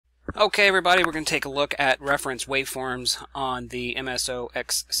Okay, everybody, we're going to take a look at reference waveforms on the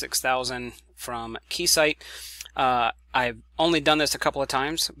MSOX6000 from Keysight. I've only done this a couple of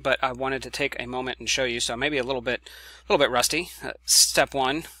times, but I wanted to take a moment and show you. So maybe a little bit rusty. Step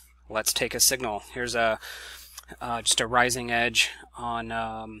one: let's take a signal. Here's just a rising edge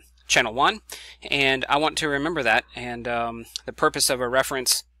on channel 1, and I want to remember that. And the purpose of a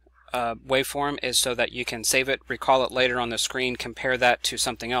reference waveform is so that you can save it, recall it later on the screen, compare that to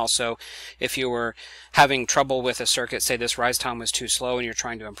something else. So if you were having trouble with a circuit, say this rise time was too slow and you're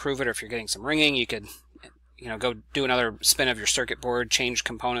trying to improve it, or if you're getting some ringing, you could go do another spin of your circuit board, change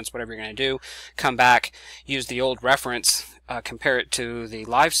components, whatever you're going to do, come back, use the old reference, compare it to the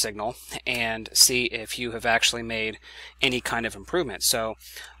live signal, and see if you have actually made any kind of improvement. So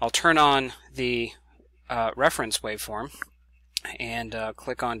I'll turn on the reference waveform and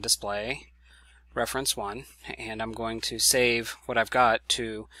click on display reference 1, and I'm going to save what I've got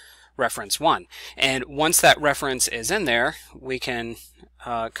to reference 1. And once that reference is in there, we can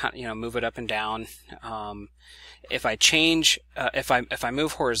move it up and down. If I change, if I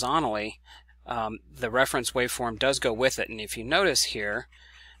move horizontally, the reference waveform does go with it. And if you notice here,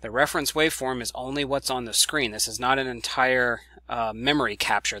 the reference waveform is only what's on the screen. This is not an entire memory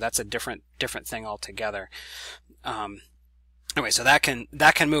capture. That's a different thing altogether. Anyway, so that can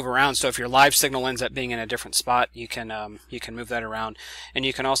move around. So if your live signal ends up being in a different spot, you can move that around, and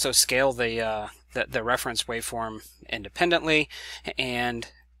you can also scale the reference waveform independently. And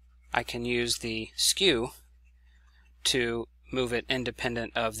I can use the skew to move it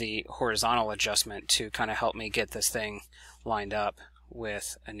independent of the horizontal adjustment to kind of help me get this thing lined up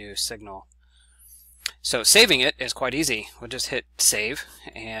with a new signal. So saving it is quite easy. We'll just hit save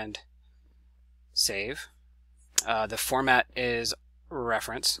and save. The format is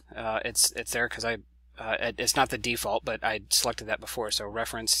reference. It's there because it's not the default, but I selected that before. So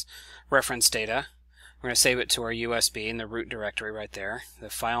reference data. We're going to save it to our USB in the root directory right there. The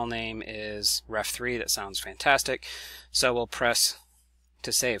file name is ref3. That sounds fantastic. So we'll press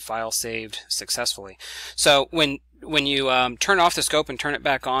to save. File saved successfully. So when you turn off the scope and turn it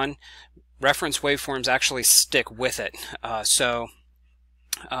back on, reference waveforms actually stick with it.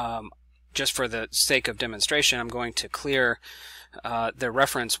 Just for the sake of demonstration, I'm going to clear the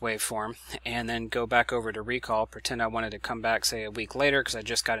reference waveform and then go back over to recall. Pretend I wanted to come back, say, a week later because I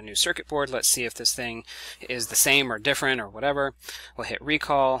just got a new circuit board. Let's see if this thing is the same or different or whatever. We'll hit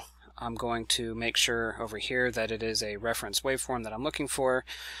recall. I'm going to make sure over here that it is a reference waveform that I'm looking for.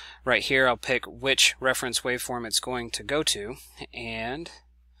 Right here, I'll pick which reference waveform it's going to go to, and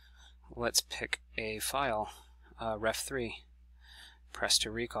let's pick a file, ref3. Press to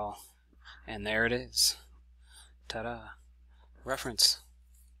recall. And there it is. Ta-da. Reference.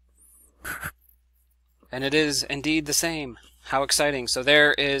 And it is indeed the same. How exciting. So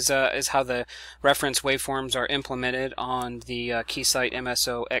there is how the reference waveforms are implemented on the Keysight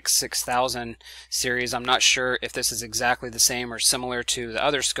MSOX6000 series. I'm not sure if this is exactly the same or similar to the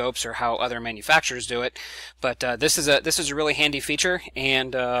other scopes or how other manufacturers do it, but this is a really handy feature,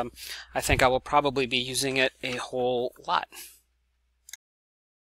 and I think I will probably be using it a whole lot.